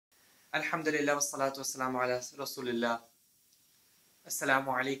Alhamdulillah wassalatu wassalamu ala Rasulillah. Assalamu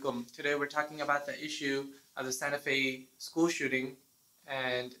alaikum. Today we're talking about the issue of the Santa Fe school shooting,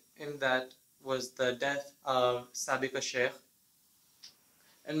 and in that was the death of Sabiqa Sheikh.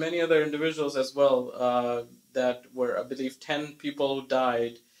 And many other individuals as well, that were, I believe, 10 people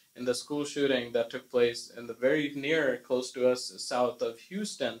died in the school shooting that took place in the very near, close to us, south of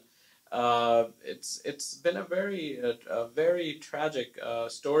Houston. It's been a very tragic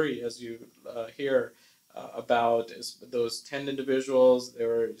story, as you hear about those 10 individuals. There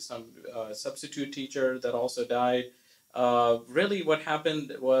were some substitute teacher that also died. Really, what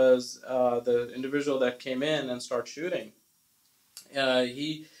happened was the individual that came in and started shooting.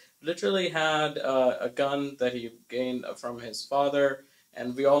 He literally had a gun that he gained from his father,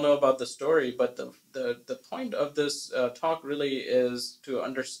 and we all know about the story. But the point of this talk really is to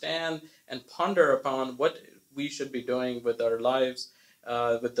understand and ponder upon what we should be doing with our lives,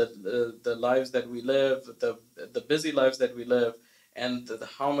 with the lives that we live, the busy lives that we live, and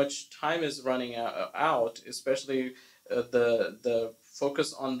how much time is running out, especially the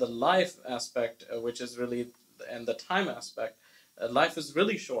focus on the life aspect, which is really, and the time aspect. Life is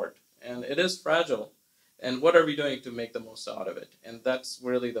really short and it is fragile. And what are we doing to make the most out of it? And that's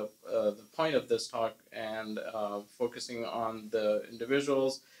really the point of this talk, and focusing on the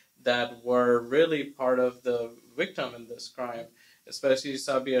individuals that were really part of the victim in this crime, especially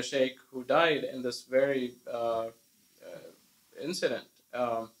Sabia Sheikh, who died in this very incident.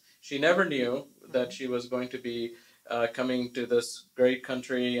 She never knew that she was going to be coming to this great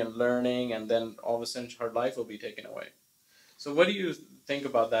country and learning, and then all of a sudden her life will be taken away. So what do you think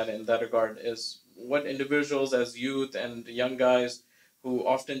about that in that regard? Is what individuals as youth and young guys who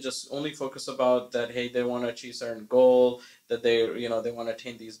often just only focus about that, hey, they want to achieve certain goal, that they want to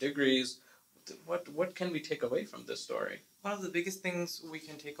attain these degrees. What can we take away from this story? One of the biggest things we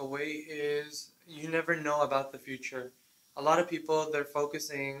can take away is you never know about the future. A lot of people, they're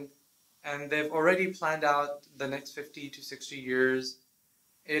focusing and they've already planned out the next 50 to 60 years.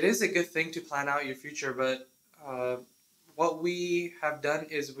 It is a good thing to plan out your future, but what we have done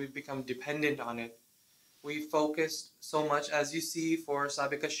is we've become dependent on it. We focused so much, as you see for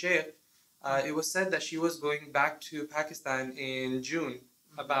Sabiqa Sheikh, it was said that she was going back to Pakistan in June,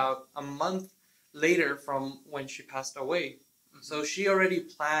 about a month later from when she passed away. So she already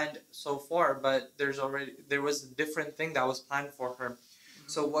planned so far, but there was a different thing that was planned for her.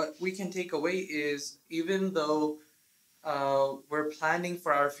 So what we can take away is, even though we're planning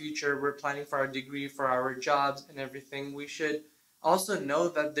for our future, we're planning for our degree, for our jobs and everything, we should also know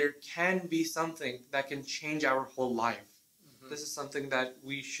that there can be something that can change our whole life. This is something that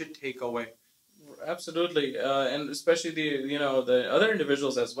we should take away. Absolutely, and especially the other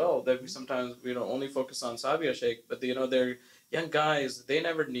individuals as well, that we sometimes only focus on Sabia Sheikh, but they're young guys. They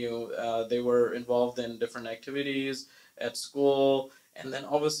never knew, they were involved in different activities at school, and then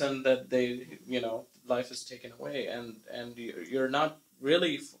all of a sudden that life is taken away, and you're not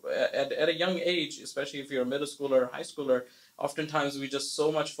really at a young age, especially if you're a middle schooler or high schooler. Oftentimes we just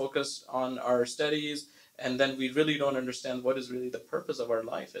so much focused on our studies, and then we really don't understand what is really the purpose of our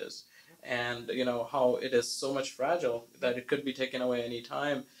life is, and how it is so much fragile that it could be taken away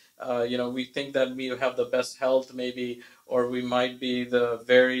anytime. We think that we have the best health maybe, or we might be the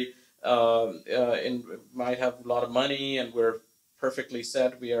very might have a lot of money and we're perfectly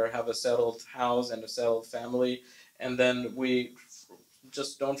set. We have a settled house and a settled family, and then we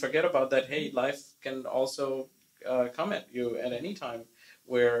just don't forget about that. Hey, life can also come at you at any time,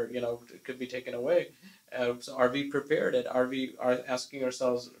 where it could be taken away. So are we prepared? And are asking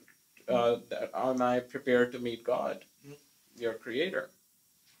ourselves, am I prepared to meet God, your Creator?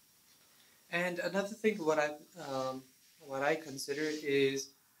 And another thing, what I consider is,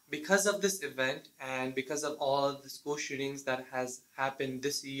 because of this event and because of all of the school shootings that has happened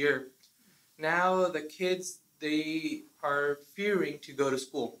this year, now the kids, they are fearing to go to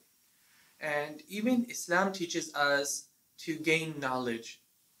school. And even Islam teaches us to gain knowledge,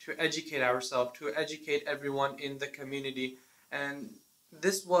 to educate ourselves, to educate everyone in the community. And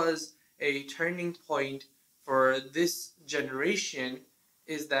this was a turning point for this generation,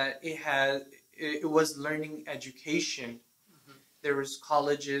 is that it was learning education. There was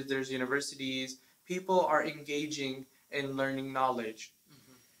colleges, there's universities, people are engaging in learning knowledge.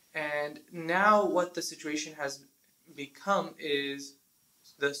 And now what the situation has become is,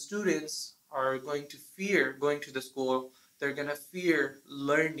 the students are going to fear going to the school. They're going to fear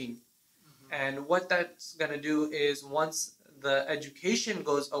learning. And what that's going to do is, once the education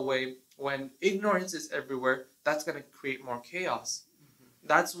goes away, when ignorance is everywhere, that's going to create more chaos.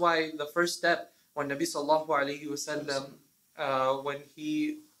 That's why the first step, when Nabi Sallallahu Alaihi Wasallam, when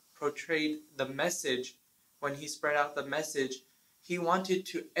he portrayed the message, when he spread out the message, he wanted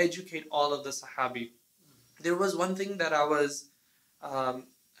to educate all of the Sahabi. There was one thing that I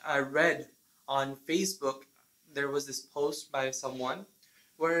read on Facebook. There was this post by someone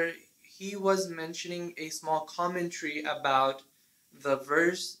where he was mentioning a small commentary about the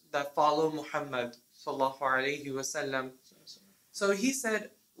verse that follow Muhammad sallallahu alaihi wasallam. So he said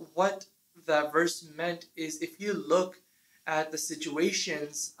what that verse meant is, if you look at the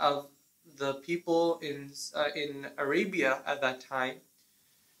situations of the people in Arabia at that time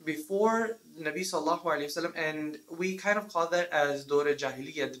before Nabi sallallahu alaihi wasallam, and we kind of call that as Dora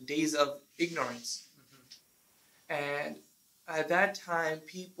Jahiliyyah, the days of ignorance. And at that time,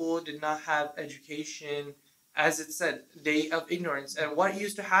 people did not have education, as it said, day of ignorance. And what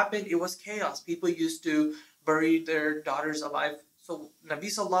used to happen? It was chaos. People used to bury their daughters alive. So Nabi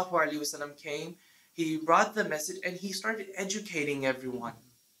sallallahu alaihi wasallam came. He brought the message and he started educating everyone.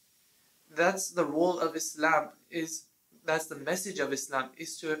 That's the role of Islam. That's the message of Islam,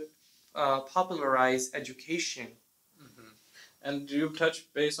 is to popularize education. And you've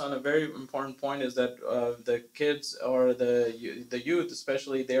touched base on a very important point, is that the kids or the youth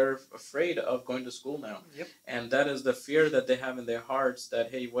especially, they're afraid of going to school now. Yep. And that is the fear that they have in their hearts, that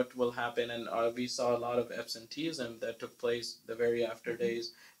hey, what will happen? And we saw a lot of absenteeism that took place the very after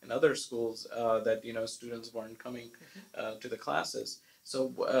days in other schools, that students weren't coming to the classes.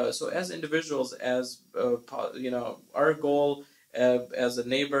 So as individuals, as our goal as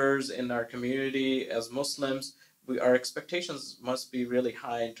neighbors in our community, as Muslims, our expectations must be really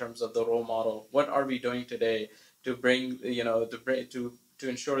high in terms of the role model. What are we doing today to bring, to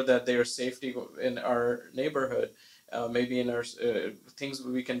ensure that their safety in our neighborhood, maybe in our things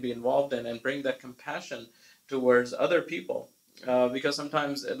we can be involved in, and bring that compassion towards other people. Because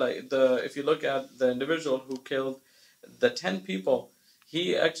sometimes, if you look at the individual who killed the 10 people,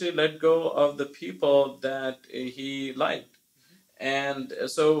 he actually let go of the people that he liked. And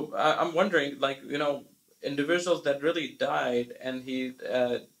so I'm wondering, individuals that really died, and he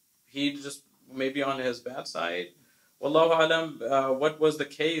just maybe on his bad side. Wallahu alam, what was the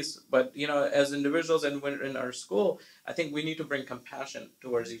case? But as individuals, and when in our school, I think we need to bring compassion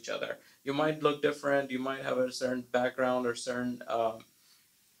towards each other. You might look different, you might have a certain background or certain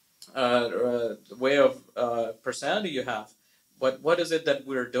way of personality you have, but what is it that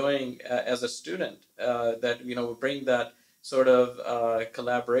we're doing as a student that bring that sort of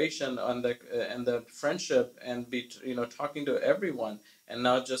collaboration on and the friendship, and be talking to everyone, and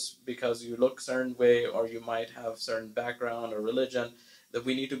not just because you look certain way or you might have certain background or religion, that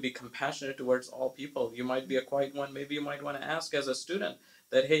we need to be compassionate towards all people. You might be a quiet one, maybe you might want to ask as a student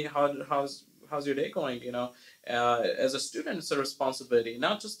that, hey, how's your day going? As a student, it's a responsibility,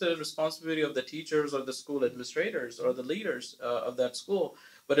 not just the responsibility of the teachers or the school administrators or the leaders of that school,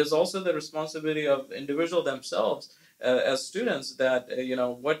 but it's also the responsibility of individual themselves as students, that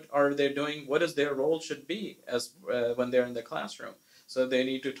what are they doing, what is their role should be as when they're in the classroom. So they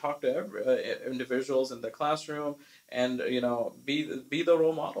need to talk to individuals in the classroom, and be the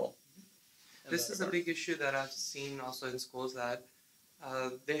role model. This is a big issue that I've seen also in schools, that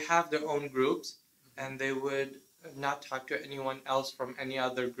they have their own groups, and they would not talk to anyone else from any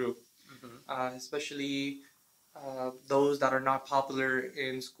other group, especially those that are not popular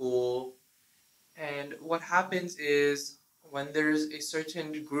in school. And what happens is, when there's a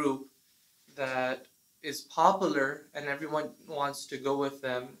certain group that is popular and everyone wants to go with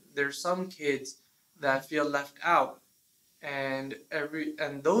them, there's some kids that feel left out, and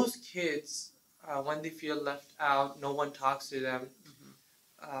those kids, when they feel left out, no one talks to them.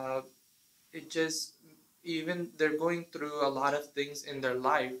 It just, even they're going through a lot of things in their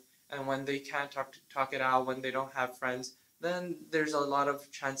life, and when they can't talk it out, when they don't have friends, then there's a lot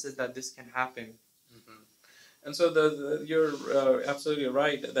of chances that this can happen. And so you're absolutely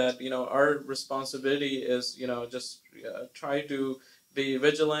right that our responsibility is just try to be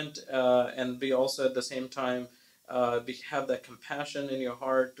vigilant, and be also at the same time have that compassion in your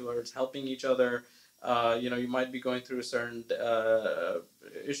heart towards helping each other. You might be going through certain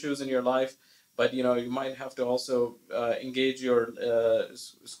issues in your life, but you might have to also engage your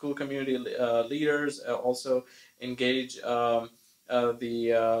school community leaders, also engage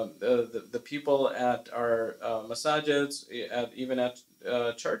the people at our masajids, even at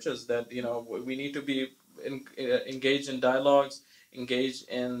churches, that we need to be engaged in dialogues, engaged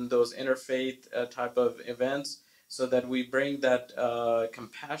in those interfaith type of events, so that we bring that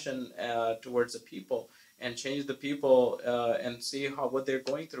compassion towards the people, and change the people, and see what they're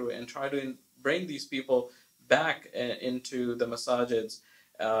going through, and try to bring these people back into the masajids,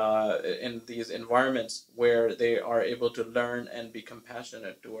 in these environments where they are able to learn and be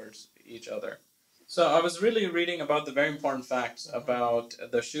compassionate towards each other. So I was really reading about the very important facts about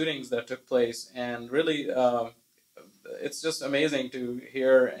the shootings that took place, and really, it's just amazing to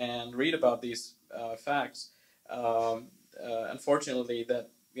hear and read about these facts. Um, Unfortunately, that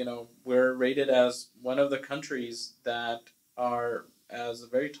we're rated as one of the countries that are as the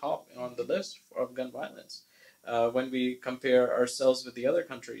very top on the list of gun violence. When we compare ourselves with the other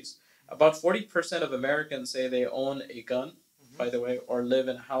countries, about 40% of Americans say they own a gun, by the way, or live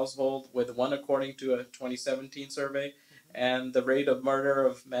in a household with one, according to a 2017 survey. And the rate of murder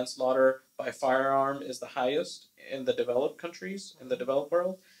of manslaughter by firearm is the highest in the developed countries, in the developed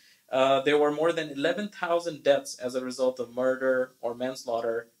world. There were more than 11,000 deaths as a result of murder or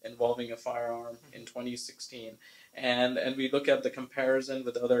manslaughter involving a firearm in 2016. And we look at the comparison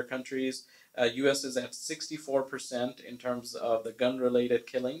with other countries. U.S. is at 64% in terms of the gun-related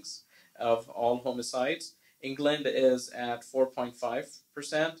killings of all homicides. England is at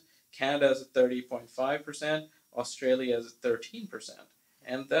 4.5%. Canada is at 30.5%. Australia is at 13%.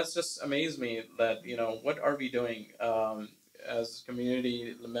 And that's just amazed me that, what are we doing as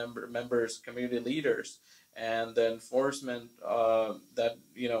community members, community leaders, and the enforcement that,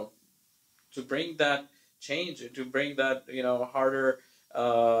 to bring that change, to bring that, harder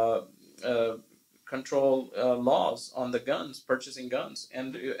uh, uh, control laws on the guns, purchasing guns.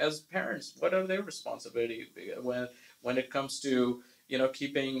 And as parents, what are their responsibility when it comes to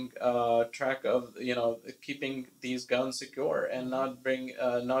keeping track of keeping these guns secure and not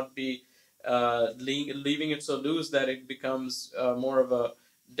be leaving it so loose that it becomes more of a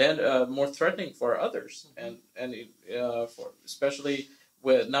more threatening for others, and for especially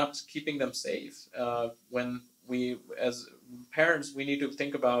with not keeping them safe. When we, as parents, we need to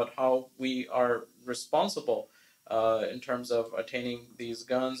think about how we are responsible in terms of attaining these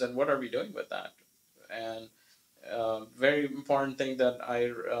guns and what are we doing with that. And very important thing that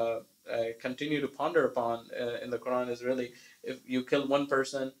I continue to ponder upon in the Quran is really, if you kill one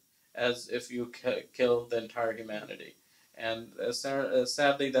person, as if you kill the entire humanity. And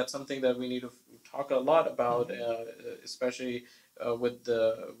sadly, that's something that we need to talk a lot about, especially with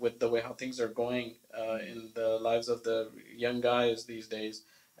the way how things are going in the lives of the young guys these days,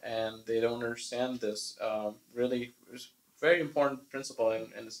 and they don't understand this. Really, very important principle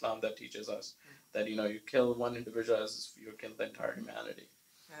in Islam that teaches us that you kill one individual as if you kill the entire humanity.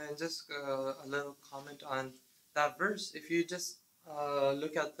 And just a little comment on that verse. If you just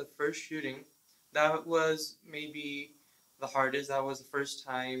look at the first shooting, that was maybe the hardest. That was the first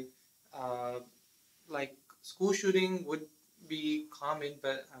time. Like school shooting would be common,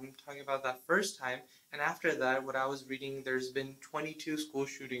 but I'm talking about that first time. And after that, what I was reading, there's been 22 school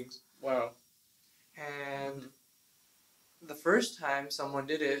shootings. Wow. And the first time someone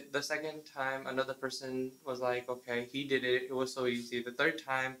did it, the second time another person was like, okay, he did it. It was so easy. The third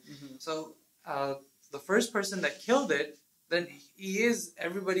time, so the first person that killed it, then he is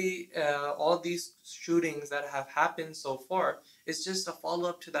everybody. All these shootings that have happened so far, it's just a follow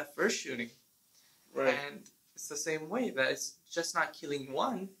up to that first shooting. Right. And it's the same way that it's just not killing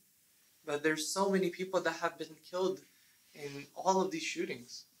one, but there's so many people that have been killed in all of these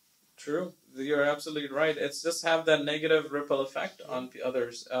shootings. True, you're absolutely right. It's just have that negative ripple effect on the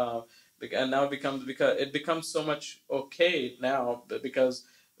others, and now it becomes so much okay now because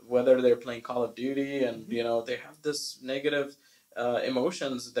whether they're playing Call of Duty and they have this negative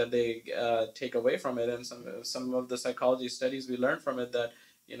emotions that they take away from it, and some of the psychology studies we learn from it that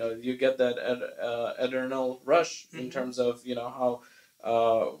you get that adrenal rush in terms of how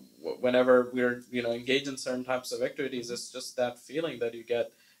whenever we're engaged in certain types of activities, it's just that feeling that you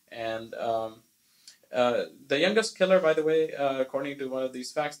get. And the youngest killer, by the way, according to one of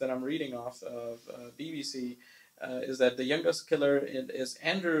these facts that I'm reading off of BBC, is that the youngest killer is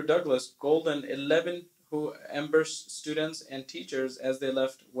Andrew Douglas Golden, 11, who ambushed students and teachers as they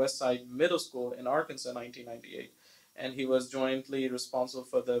left Westside Middle School in Arkansas in 1998. And he was jointly responsible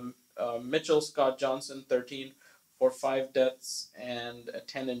for the Mitchell Scott Johnson, 13, for 5 deaths and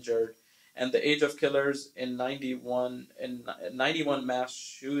 10 injured. And the age of killers in 91 mass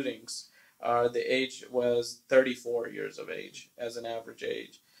shootings, the age was 34 years of age as an average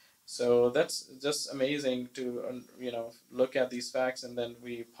age. So that's just amazing to look at these facts, and then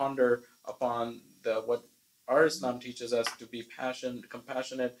we ponder upon what our Islam teaches us to be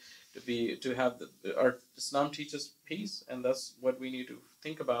compassionate, our Islam teaches peace, and that's what we need to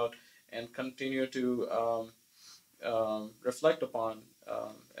think about and continue to reflect upon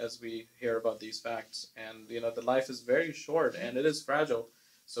as we hear about these facts. And the life is very short and it is fragile,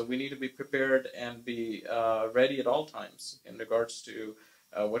 so we need to be prepared and be ready at all times in regards to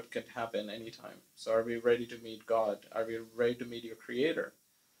what could happen anytime. So are we ready to meet God? Are we ready to meet your Creator?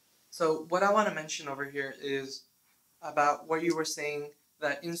 So what I want to mention over here is about what you were saying,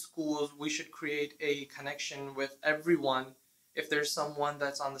 that in schools we should create a connection with everyone. If there's someone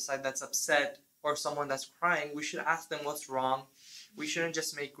that's on the side that's upset or someone that's crying, we should ask them what's wrong. We shouldn't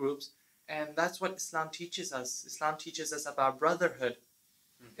just make groups. And that's what Islam teaches us. Islam teaches us about brotherhood.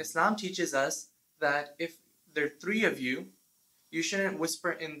 Islam teaches us that if there are three of you, you shouldn't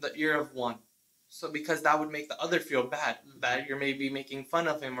whisper in the ear of one. So because that would make the other feel bad, that you're maybe making fun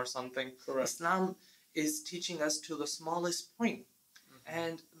of him or something. Correct. Islam is teaching us to the smallest point.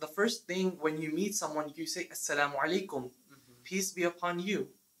 And the first thing when you meet someone, you say, Assalamu alaikum, peace be upon you.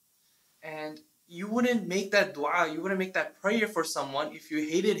 And you wouldn't make that dua, you wouldn't make that prayer for someone if you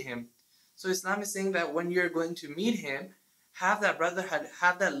hated him. So Islam is saying that when you're going to meet him, have that brotherhood,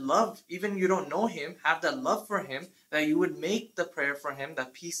 have that love, even you don't know him, have that love for him, that you would make the prayer for him,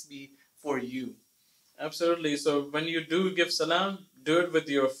 that peace be for you. Absolutely. So when you do give salam, do it with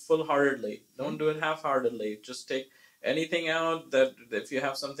your full-heartedly. Don't do it half-heartedly. Just take anything out that if you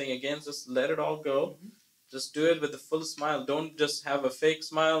have something against, just let it all go. Just do it with a full smile. Don't just have a fake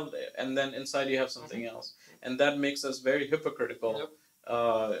smile and then inside you have something else. And that makes us very hypocritical. Yep.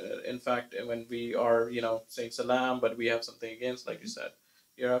 In fact, when we are, saying salam, but we have something against, like you said,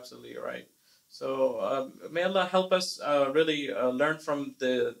 you're absolutely right. So may Allah help us really learn from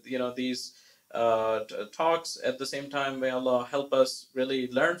these talks. At the same time, may Allah help us really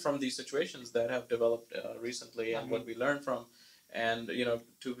learn from these situations that have developed recently and what we learn from, and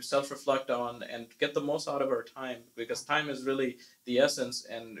to self-reflect on and get the most out of our time, because time is really the essence,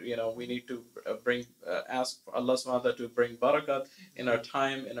 and we need to ask Allah subhanahu wa ta'ala to bring barakat in our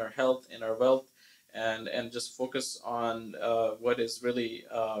time, in our health, in our wealth, and just focus on what is really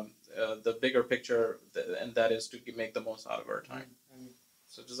the bigger picture, and that is to make the most out of our time.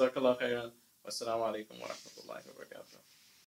 So jazakallah khairan. Wassalamu alaikum wa rahmatullahi wa barakatuh.